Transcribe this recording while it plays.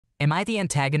Am I the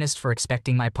antagonist for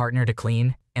expecting my partner to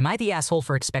clean? Am I the asshole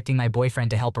for expecting my boyfriend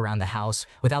to help around the house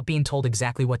without being told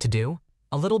exactly what to do?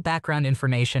 A little background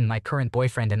information: my current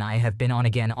boyfriend and I have been on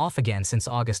again off again since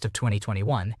August of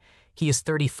 2021. He is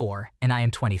 34 and I am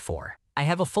 24. I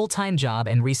have a full-time job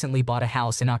and recently bought a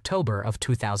house in October of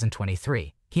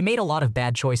 2023. He made a lot of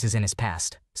bad choices in his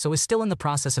past, so is still in the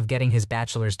process of getting his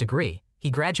bachelor's degree. He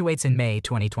graduates in May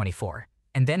 2024.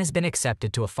 And then has been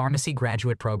accepted to a pharmacy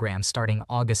graduate program starting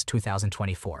August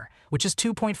 2024, which is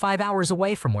 2.5 hours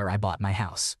away from where I bought my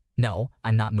house. No,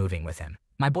 I'm not moving with him.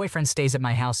 My boyfriend stays at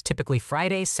my house typically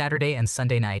Friday, Saturday, and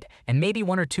Sunday night, and maybe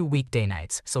 1 or 2 weekday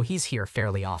nights, so he's here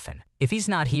fairly often. If he's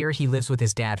not here, he lives with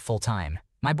his dad full-time.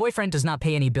 My boyfriend does not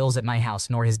pay any bills at my house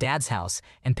nor his dad's house,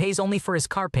 and pays only for his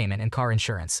car payment and car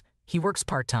insurance. He works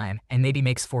part-time and maybe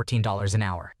makes $14 an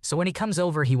hour. So when he comes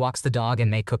over, he walks the dog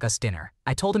and may cook us dinner.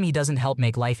 I told him he doesn't help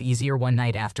make life easier one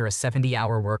night after a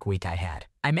 70-hour work week I had.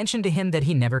 I mentioned to him that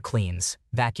he never cleans,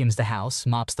 vacuums the house,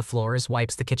 mops the floors,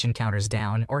 wipes the kitchen counters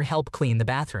down, or help clean the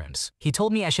bathrooms. He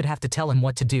told me I should have to tell him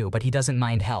what to do, but he doesn't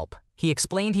mind help. He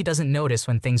explained he doesn't notice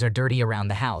when things are dirty around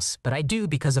the house, but I do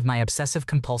because of my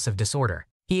obsessive-compulsive disorder.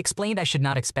 He explained I should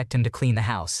not expect him to clean the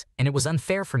house, and it was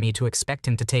unfair for me to expect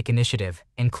him to take initiative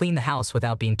and clean the house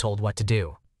without being told what to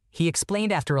do. He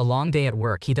explained after a long day at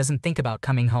work he doesn't think about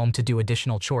coming home to do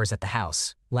additional chores at the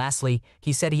house. Lastly,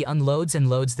 he said he unloads and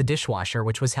loads the dishwasher,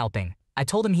 which was helping. I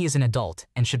told him he is an adult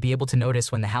and should be able to notice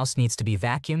when the house needs to be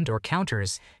vacuumed or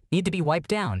counters need to be wiped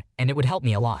down, and it would help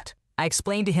me a lot. I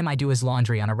explained to him I do his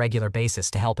laundry on a regular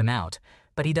basis to help him out,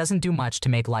 but he doesn't do much to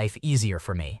make life easier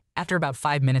for me. After about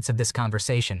 5 minutes of this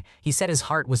conversation, he said his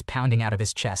heart was pounding out of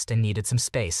his chest and needed some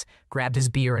space, grabbed his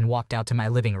beer and walked out to my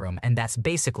living room, and that's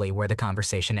basically where the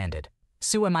conversation ended.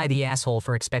 So am I the asshole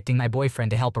for expecting my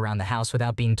boyfriend to help around the house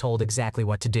without being told exactly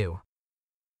what to do?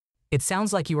 It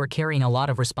sounds like you are carrying a lot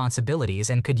of responsibilities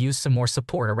and could use some more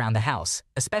support around the house,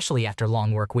 especially after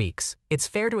long work weeks. It's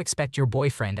fair to expect your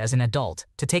boyfriend as an adult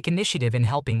to take initiative in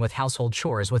helping with household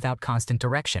chores without constant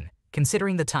direction,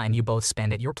 considering the time you both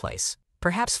spend at your place.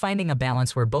 Perhaps finding a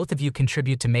balance where both of you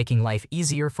contribute to making life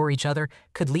easier for each other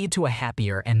could lead to a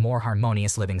happier and more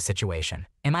harmonious living situation.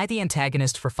 Am I the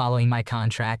antagonist for following my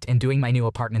contract and doing my new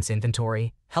apartment's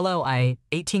inventory? Hello,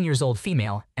 18 years old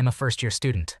female, am a first-year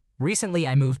student. Recently,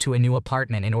 I moved to a new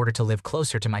apartment in order to live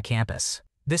closer to my campus.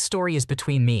 This story is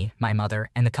between me, my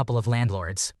mother, and a couple of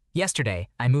landlords. Yesterday,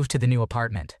 I moved to the new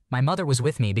apartment. My mother was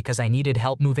with me because I needed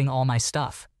help moving all my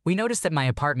stuff. We noticed that my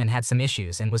apartment had some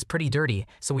issues and was pretty dirty,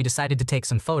 so we decided to take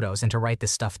some photos and to write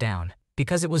this stuff down.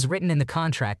 Because it was written in the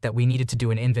contract that we needed to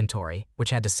do an inventory, which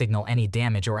had to signal any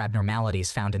damage or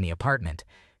abnormalities found in the apartment,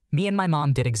 me and my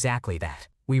mom did exactly that.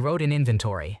 We wrote an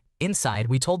inventory. Inside,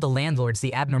 we told the landlords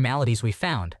the abnormalities we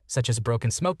found, such as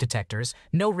broken smoke detectors,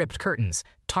 no ripped curtains,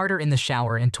 tartar in the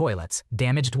shower and toilets,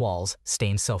 damaged walls,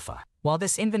 stained sofa. While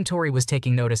this inventory was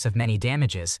taking notice of many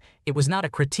damages, it was not a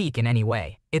critique in any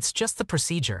way. It's just the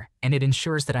procedure, and it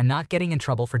ensures that I'm not getting in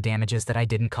trouble for damages that I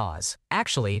didn't cause.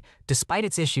 Actually, despite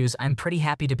its issues, I'm pretty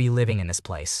happy to be living in this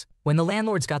place. When the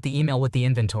landlords got the email with the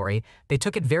inventory, they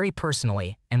took it very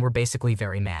personally and were basically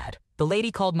very mad. The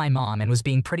lady called my mom and was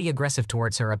being pretty aggressive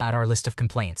towards her about our list of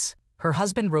complaints. Her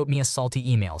husband wrote me a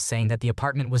salty email saying that the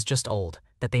apartment was just old,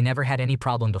 that they never had any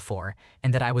problem before,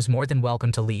 and that I was more than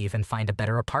welcome to leave and find a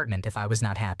better apartment if I was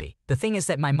not happy. The thing is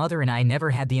that my mother and I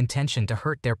never had the intention to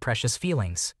hurt their precious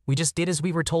feelings. We just did as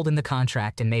we were told in the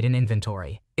contract and made an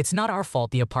inventory. It's not our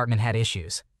fault the apartment had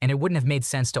issues, and it wouldn't have made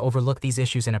sense to overlook these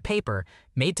issues in a paper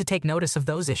made to take notice of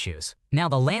those issues. Now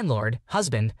the landlord,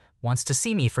 husband, wants to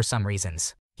see me for some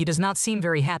reasons. He does not seem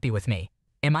very happy with me.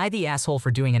 Am I the asshole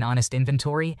for doing an honest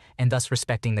inventory and thus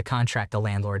respecting the contract the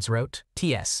landlords wrote?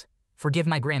 T.S. Forgive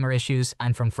my grammar issues,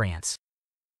 I'm from France.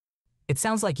 It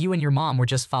sounds like you and your mom were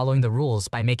just following the rules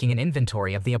by making an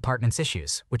inventory of the apartment's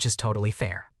issues, which is totally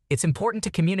fair. It's important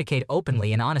to communicate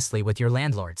openly and honestly with your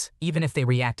landlords, even if they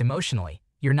react emotionally.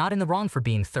 You're not in the wrong for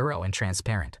being thorough and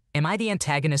transparent. Am I the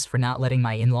antagonist for not letting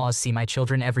my in-laws see my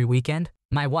children every weekend?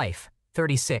 My wife,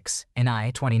 36, and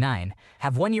I, 29,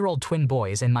 have 1-year-old twin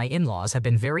boys, and my in-laws have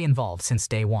been very involved since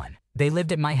day one. They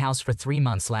lived at my house for 3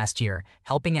 months last year,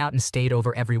 helping out, and stayed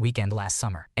over every weekend last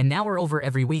summer. And now we're over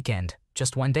every weekend,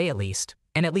 just one day at least.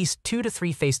 And at least 2 to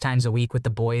 3 FaceTimes a week with the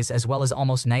boys, as well as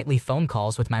almost nightly phone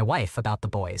calls with my wife about the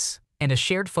boys. And a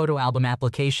shared photo album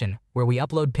application where we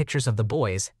upload pictures of the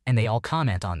boys and they all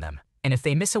comment on them. And if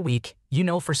they miss a week, you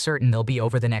know for certain they'll be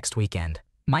over the next weekend.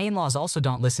 My in-laws also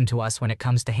don't listen to us when it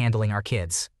comes to handling our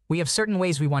kids. We have certain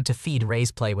ways we want to feed,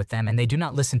 raise, play with them, and they do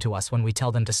not listen to us when we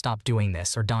tell them to stop doing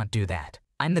this or don't do that.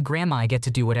 I'm the grandma, I get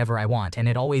to do whatever I want, and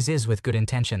it always is with good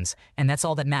intentions, and that's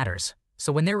all that matters.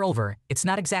 So when they're over, it's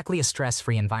not exactly a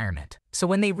stress-free environment. So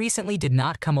when they recently did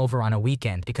not come over on a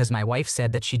weekend because my wife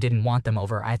said that she didn't want them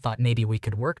over, I thought maybe we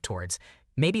could work towards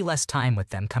maybe less time with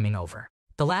them coming over.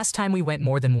 The last time we went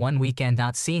more than one weekend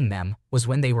not seeing them was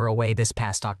when they were away this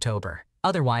past October.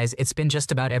 Otherwise, it's been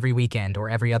just about every weekend or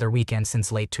every other weekend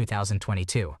since late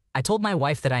 2022. I told my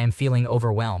wife that I am feeling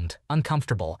overwhelmed,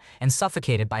 uncomfortable, and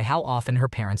suffocated by how often her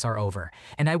parents are over,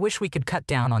 and I wish we could cut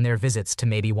down on their visits to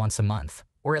maybe once a month,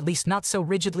 or at least not so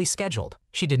rigidly scheduled.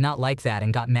 She did not like that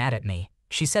and got mad at me.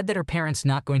 She said that her parents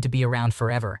not going to be around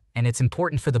forever, and it's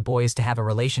important for the boys to have a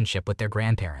relationship with their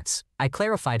grandparents. I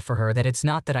clarified for her that it's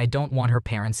not that I don't want her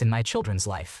parents in my children's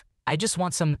life. I just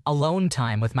want some alone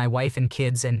time with my wife and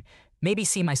kids and maybe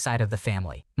see my side of the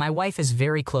family. My wife is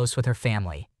very close with her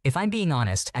family. If I'm being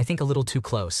honest, I think a little too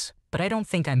close. But I don't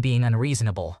think I'm being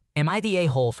unreasonable. Am I the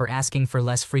a-hole for asking for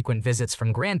less frequent visits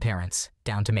from grandparents,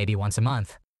 down to maybe once a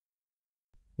month?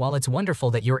 While it's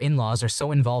wonderful that your in-laws are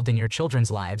so involved in your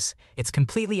children's lives, it's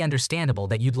completely understandable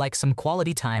that you'd like some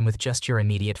quality time with just your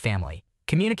immediate family.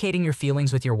 Communicating your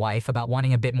feelings with your wife about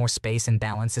wanting a bit more space and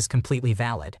balance is completely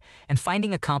valid, and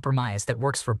finding a compromise that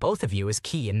works for both of you is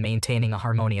key in maintaining a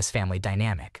harmonious family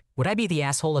dynamic. Would I be the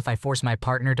asshole if I force my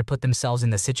partner to put themselves in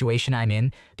the situation I'm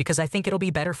in because I think it'll be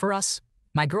better for us?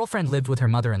 My girlfriend lived with her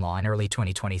mother-in-law in early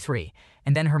 2023,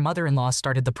 and then her mother-in-law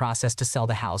started the process to sell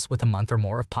the house with a month or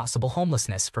more of possible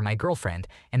homelessness for my girlfriend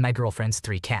and my girlfriend's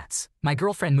 3 cats. My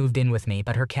girlfriend moved in with me,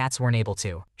 but her cats weren't able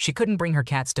to. She couldn't bring her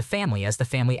cats to family as the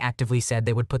family actively said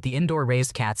they would put the indoor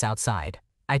raised cats outside.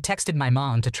 I texted my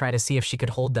mom to try to see if she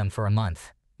could hold them for a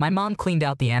month. My mom cleaned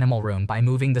out the animal room by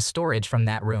moving the storage from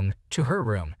that room to her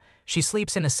room. She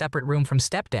sleeps in a separate room from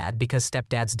stepdad because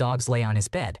stepdad's dogs lay on his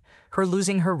bed. Her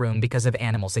losing her room because of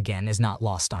animals again is not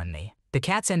lost on me. The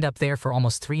cats end up there for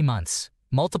almost 3 months.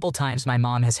 Multiple times my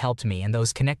mom has helped me and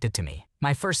those connected to me.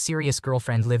 My first serious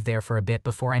girlfriend lived there for a bit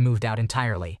before I moved out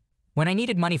entirely. When I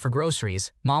needed money for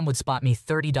groceries, mom would spot me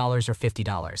 $30 or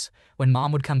 $50. When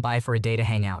mom would come by for a day to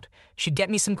hang out, she'd get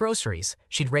me some groceries.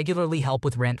 She'd regularly help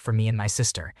with rent for me and my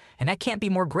sister, and I can't be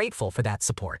more grateful for that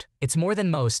support. It's more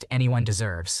than most anyone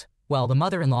deserves. Well, the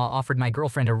mother-in-law offered my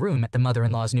girlfriend a room at the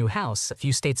mother-in-law's new house a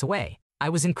few states away. I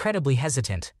was incredibly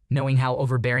hesitant, knowing how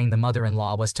overbearing the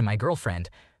mother-in-law was to my girlfriend,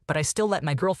 but I still let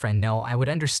my girlfriend know I would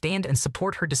understand and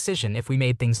support her decision if we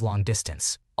made things long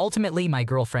distance. Ultimately, my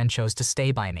girlfriend chose to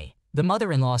stay by me. The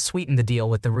mother-in-law sweetened the deal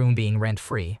with the room being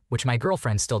rent-free, which my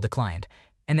girlfriend still declined,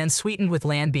 and then sweetened with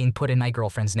land being put in my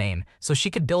girlfriend's name so she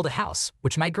could build a house,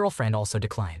 which my girlfriend also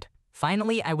declined.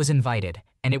 Finally, I was invited,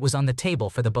 and it was on the table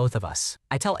for the both of us.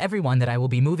 I tell everyone that I will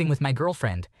be moving with my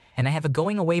girlfriend, and I have a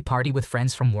going-away party with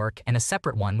friends from work and a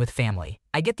separate one with family.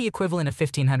 I get the equivalent of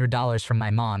 $1,500 from my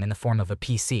mom in the form of a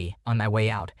PC on my way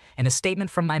out, and a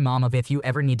statement from my mom of if you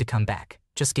ever need to come back,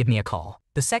 just give me a call.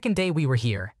 The second day we were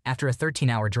here, after a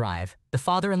 13-hour drive, the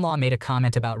father-in-law made a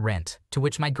comment about rent, to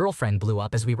which my girlfriend blew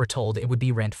up as we were told it would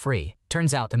be rent-free.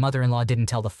 Turns out the mother-in-law didn't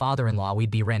tell the father-in-law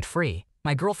we'd be rent-free.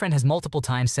 My girlfriend has multiple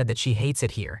times said that she hates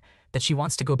it here, that she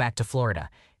wants to go back to Florida,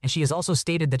 and she has also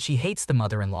stated that she hates the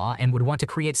mother-in-law and would want to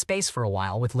create space for a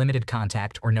while with limited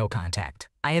contact or no contact.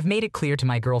 I have made it clear to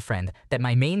my girlfriend that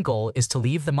my main goal is to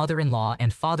leave the mother-in-law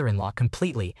and father-in-law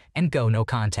completely and go no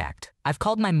contact. I've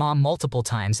called my mom multiple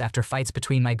times after fights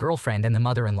between my girlfriend and the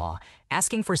mother-in-law,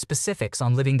 asking for specifics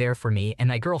on living there for me and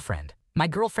my girlfriend. My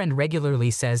girlfriend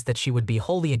regularly says that she would be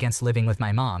wholly against living with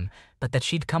my mom, but that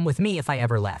she'd come with me if I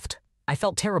ever left. I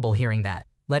felt terrible hearing that,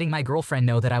 letting my girlfriend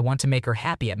know that I want to make her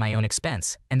happy at my own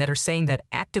expense, and that her saying that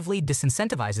actively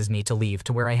disincentivizes me to leave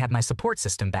to where I have my support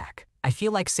system back. I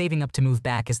feel like saving up to move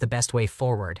back is the best way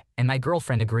forward, and my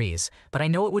girlfriend agrees, but I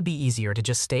know it would be easier to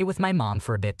just stay with my mom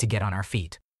for a bit to get on our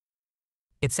feet.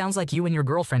 It sounds like you and your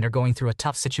girlfriend are going through a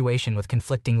tough situation with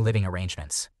conflicting living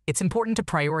arrangements. It's important to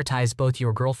prioritize both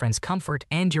your girlfriend's comfort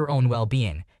and your own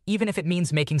well-being, even if it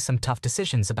means making some tough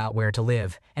decisions about where to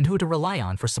live and who to rely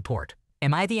on for support.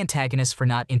 Am I the antagonist for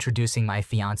not introducing my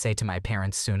fiancé to my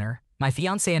parents sooner? My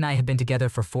fiancé and I have been together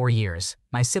for 4 years.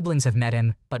 My siblings have met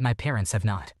him, but my parents have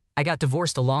not. I got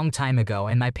divorced a long time ago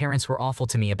and my parents were awful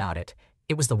to me about it.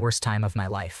 It was the worst time of my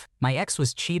life. My ex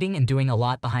was cheating and doing a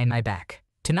lot behind my back.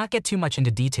 To not get too much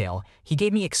into detail, he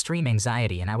gave me extreme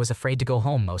anxiety and I was afraid to go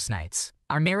home most nights.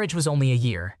 Our marriage was only a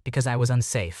year because I was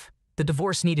unsafe. The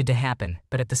divorce needed to happen,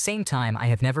 but at the same time I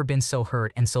have never been so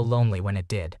hurt and so lonely when it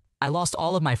did. I lost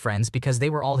all of my friends because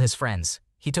they were all his friends.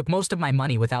 He took most of my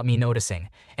money without me noticing,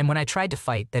 and when I tried to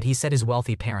fight that, he said his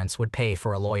wealthy parents would pay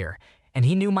for a lawyer, and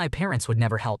he knew my parents would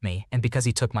never help me, and because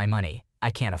he took my money,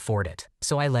 I can't afford it.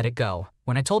 So I let it go.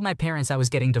 When I told my parents I was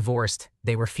getting divorced,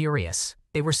 they were furious.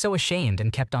 They were so ashamed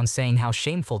and kept on saying how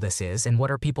shameful this is and what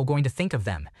are people going to think of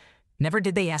them. Never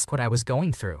did they ask what I was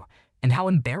going through, and how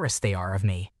embarrassed they are of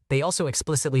me. They also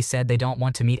explicitly said they don't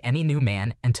want to meet any new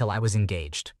man until I was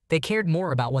engaged. They cared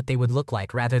more about what they would look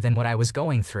like rather than what I was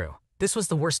going through. This was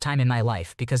the worst time in my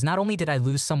life because not only did I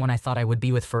lose someone I thought I would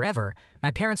be with forever,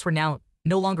 my parents were now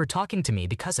no longer talking to me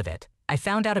because of it. I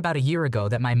found out about a year ago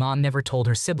that my mom never told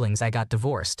her siblings I got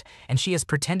divorced, and she has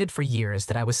pretended for years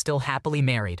that I was still happily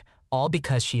married, all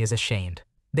because she is ashamed.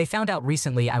 They found out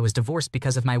recently I was divorced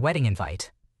because of my wedding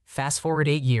invite. Fast forward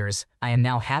 8 years, I am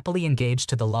now happily engaged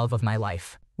to the love of my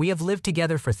life. We have lived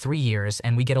together for 3 years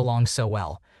and we get along so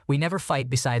well. We never fight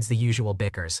besides the usual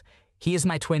bickers. He is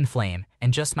my twin flame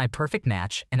and just my perfect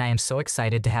match, and I am so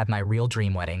excited to have my real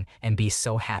dream wedding and be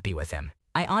so happy with him.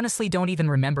 I honestly don't even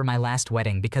remember my last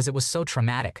wedding because it was so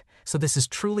traumatic, so this is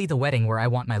truly the wedding where I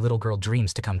want my little girl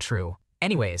dreams to come true.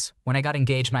 Anyways, when I got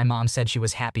engaged, my mom said she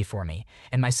was happy for me,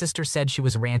 and my sister said she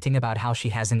was ranting about how she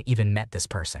hasn't even met this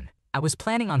person. I was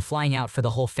planning on flying out for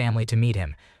the whole family to meet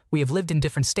him. We have lived in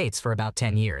different states for about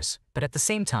 10 years, but at the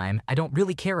same time, I don't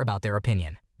really care about their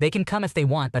opinion. They can come if they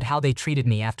want, but how they treated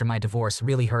me after my divorce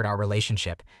really hurt our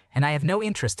relationship, and I have no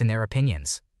interest in their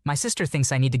opinions. My sister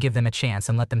thinks I need to give them a chance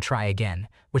and let them try again,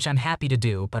 which I'm happy to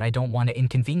do, but I don't want to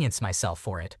inconvenience myself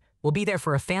for it. We'll be there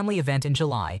for a family event in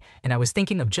July, and I was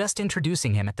thinking of just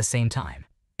introducing him at the same time.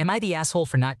 Am I the asshole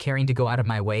for not caring to go out of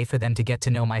my way for them to get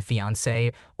to know my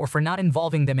fiancé, or for not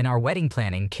involving them in our wedding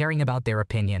planning, caring about their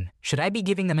opinion? Should I be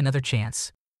giving them another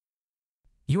chance?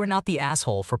 You are not the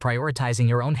asshole for prioritizing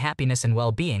your own happiness and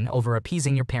well-being over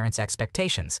appeasing your parents'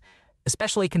 expectations,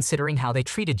 especially considering how they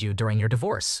treated you during your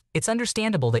divorce. It's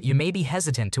understandable that you may be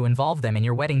hesitant to involve them in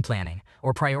your wedding planning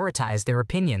or prioritize their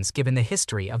opinions given the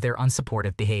history of their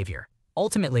unsupportive behavior.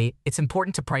 Ultimately, it's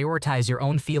important to prioritize your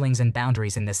own feelings and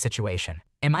boundaries in this situation.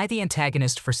 Am I the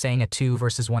antagonist for saying a 2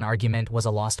 versus 1 argument was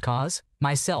a lost cause?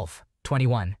 Myself,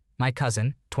 21, my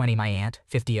cousin, 20, my aunt,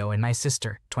 50, and my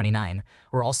sister, 29,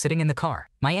 were all sitting in the car.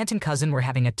 My aunt and cousin were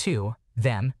having a 2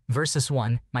 them versus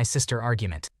 1 my sister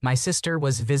argument. My sister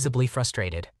was visibly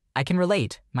frustrated. I can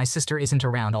relate, my sister isn't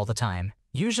around all the time.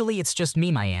 Usually it's just me,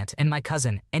 my aunt, and my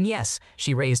cousin, and yes,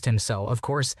 she raised him, so of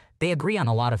course, they agree on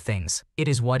a lot of things. It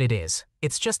is what it is.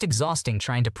 It's just exhausting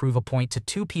trying to prove a point to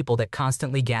 2 people that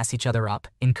constantly gas each other up,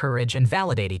 encourage and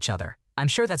validate each other. I'm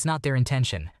sure that's not their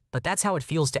intention, but that's how it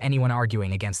feels to anyone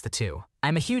arguing against the 2.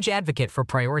 I'm a huge advocate for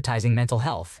prioritizing mental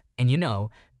health, and you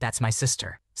know, that's my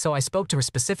sister. So I spoke to her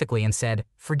specifically and said,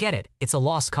 forget it, it's a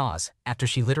lost cause, after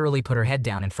she literally put her head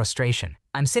down in frustration.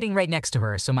 I'm sitting right next to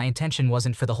her, so my intention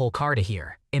wasn't for the whole car to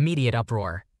hear. Immediate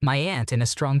uproar. My aunt in a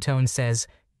strong tone says,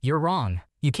 you're wrong.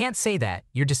 You can't say that,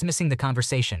 you're dismissing the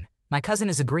conversation. My cousin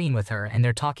is agreeing with her and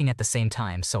they're talking at the same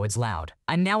time, so it's loud.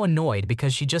 I'm now annoyed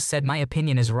because she just said my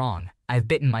opinion is wrong. I've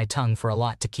bitten my tongue for a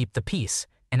lot to keep the peace,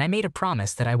 and I made a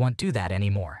promise that I won't do that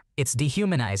anymore. It's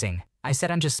dehumanizing. I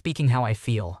said I'm just speaking how I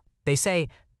feel. They say,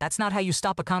 that's not how you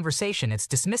stop a conversation, it's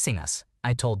dismissing us.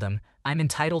 I told them, I'm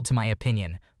entitled to my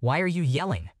opinion. Why are you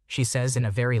yelling? She says in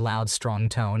a very loud, strong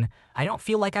tone, I don't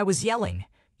feel like I was yelling.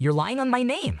 You're lying on my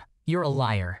name. You're a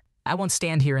liar. I won't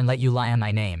stand here and let you lie on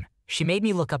my name. She made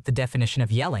me look up the definition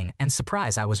of yelling, and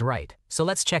surprise, I was right. So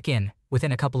let's check in.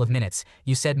 Within a couple of minutes,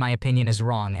 you said my opinion is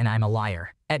wrong and I'm a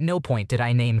liar. At no point did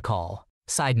I name call.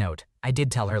 Side note, I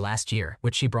did tell her last year,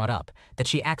 which she brought up, that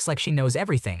she acts like she knows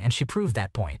everything and she proved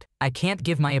that point. I can't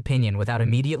give my opinion without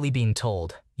immediately being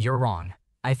told, you're wrong.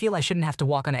 I feel I shouldn't have to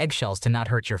walk on eggshells to not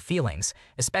hurt your feelings,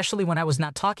 especially when I was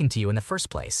not talking to you in the first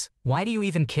place. Why do you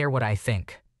even care what I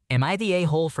think? Am I the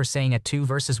a-hole for saying a 2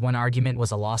 versus 1 argument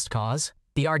was a lost cause?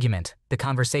 The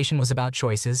conversation was about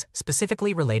choices,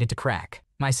 specifically related to crack.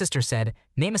 My sister said,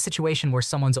 name a situation where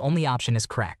someone's only option is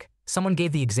crack. Someone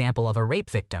gave the example of a rape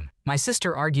victim. My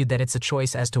sister argued that it's a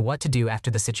choice as to what to do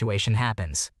after the situation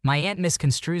happens. My aunt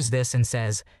misconstrues this and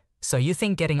says, so you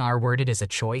think getting R-worded is a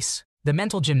choice? The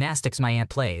mental gymnastics my aunt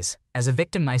plays. As a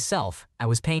victim myself, I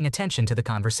was paying attention to the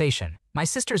conversation. My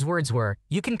sister's words were,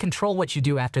 you can control what you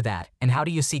do after that, and how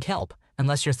do you seek help?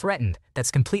 Unless you're threatened,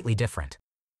 that's completely different.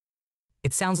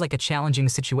 It sounds like a challenging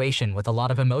situation with a lot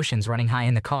of emotions running high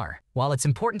in the car. While it's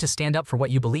important to stand up for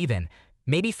what you believe in,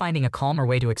 maybe finding a calmer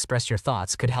way to express your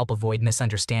thoughts could help avoid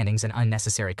misunderstandings and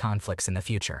unnecessary conflicts in the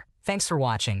future. Thanks for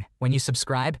watching. When you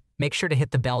subscribe, make sure to hit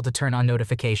the bell to turn on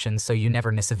notifications so you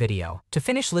never miss a video. To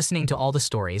finish listening to all the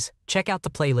stories, check out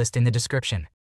the playlist in the description.